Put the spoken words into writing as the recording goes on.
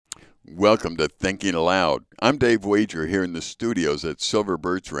Welcome to Thinking Aloud. I'm Dave Wager here in the studios at Silver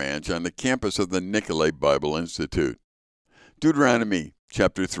Birch Ranch on the campus of the Nicolay Bible Institute. Deuteronomy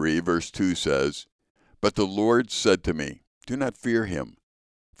chapter 3 verse 2 says, "But the Lord said to me, do not fear him,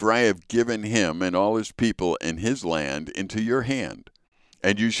 for I have given him and all his people in his land into your hand,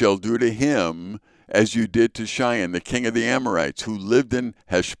 and you shall do to him as you did to Sihon, the king of the Amorites, who lived in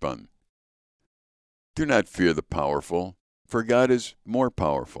Heshbon." Do not fear the powerful, for God is more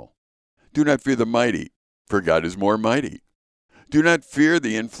powerful. Do not fear the mighty, for God is more mighty. Do not fear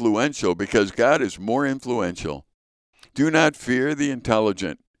the influential, because God is more influential. Do not fear the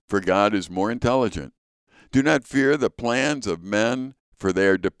intelligent, for God is more intelligent. Do not fear the plans of men, for they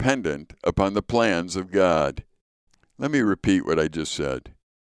are dependent upon the plans of God. Let me repeat what I just said.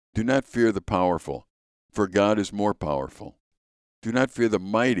 Do not fear the powerful, for God is more powerful. Do not fear the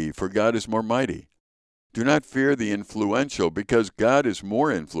mighty, for God is more mighty. Do not fear the influential, because God is more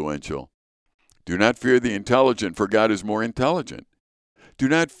influential. Do not fear the intelligent, for God is more intelligent. Do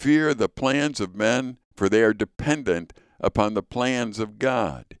not fear the plans of men, for they are dependent upon the plans of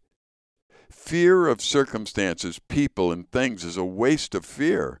God. Fear of circumstances, people, and things is a waste of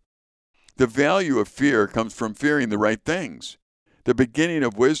fear. The value of fear comes from fearing the right things. The beginning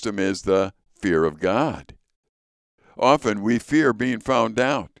of wisdom is the fear of God. Often we fear being found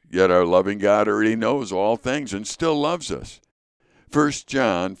out, yet our loving God already knows all things and still loves us. 1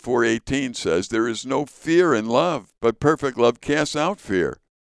 John 4:18 says, "There is no fear in love, but perfect love casts out fear."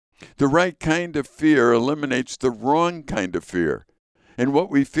 The right kind of fear eliminates the wrong kind of fear. And what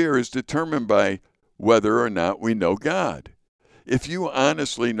we fear is determined by whether or not we know God. If you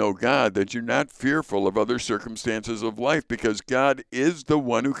honestly know God, then you're not fearful of other circumstances of life, because God is the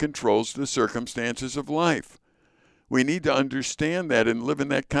one who controls the circumstances of life. We need to understand that and live in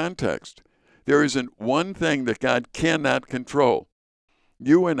that context. There isn't one thing that God cannot control.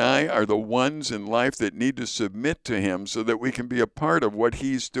 You and I are the ones in life that need to submit to him so that we can be a part of what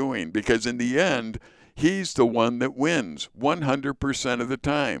he's doing, because in the end, he's the one that wins 100% of the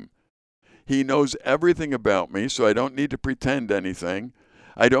time. He knows everything about me, so I don't need to pretend anything.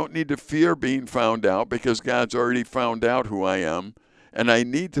 I don't need to fear being found out, because God's already found out who I am. And I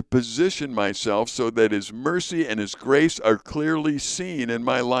need to position myself so that his mercy and his grace are clearly seen in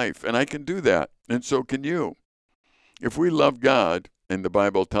my life. And I can do that, and so can you. If we love God, and the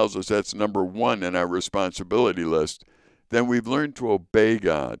Bible tells us that's number one in our responsibility list, then we've learned to obey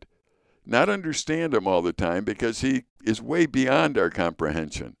God. Not understand him all the time, because he is way beyond our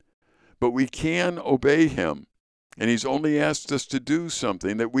comprehension. But we can obey him, and he's only asked us to do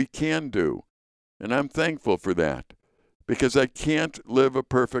something that we can do. And I'm thankful for that, because I can't live a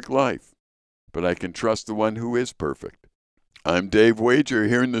perfect life, but I can trust the one who is perfect. I'm Dave Wager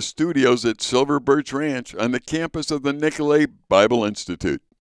here in the studios at Silver Birch Ranch on the campus of the Nicolay Bible Institute.